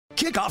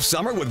Kick off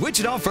summer with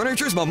Wichita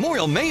Furniture's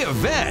Memorial May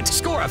event.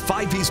 Score a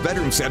 5-piece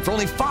bedroom set for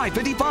only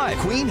 $555.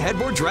 Queen,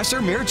 headboard,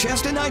 dresser, mirror,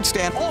 chest, and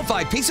nightstand. All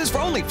 5 pieces for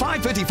only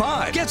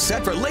 $555. Get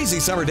set for lazy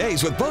summer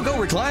days with BOGO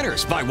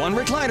recliners. Buy 1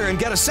 recliner and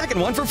get a second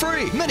one for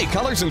free. Many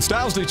colors and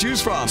styles to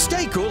choose from.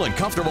 Stay cool and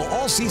comfortable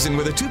all season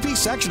with a 2-piece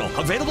sectional.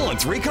 Available in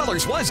 3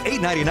 colors. Was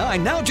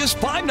 $8.99, now just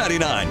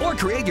 $5.99. Or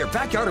create your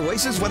backyard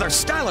oasis with our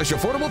stylish,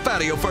 affordable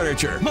patio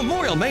furniture.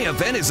 Memorial May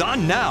event is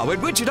on now at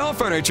Wichita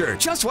Furniture,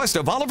 just west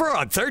of Oliver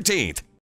on 13th.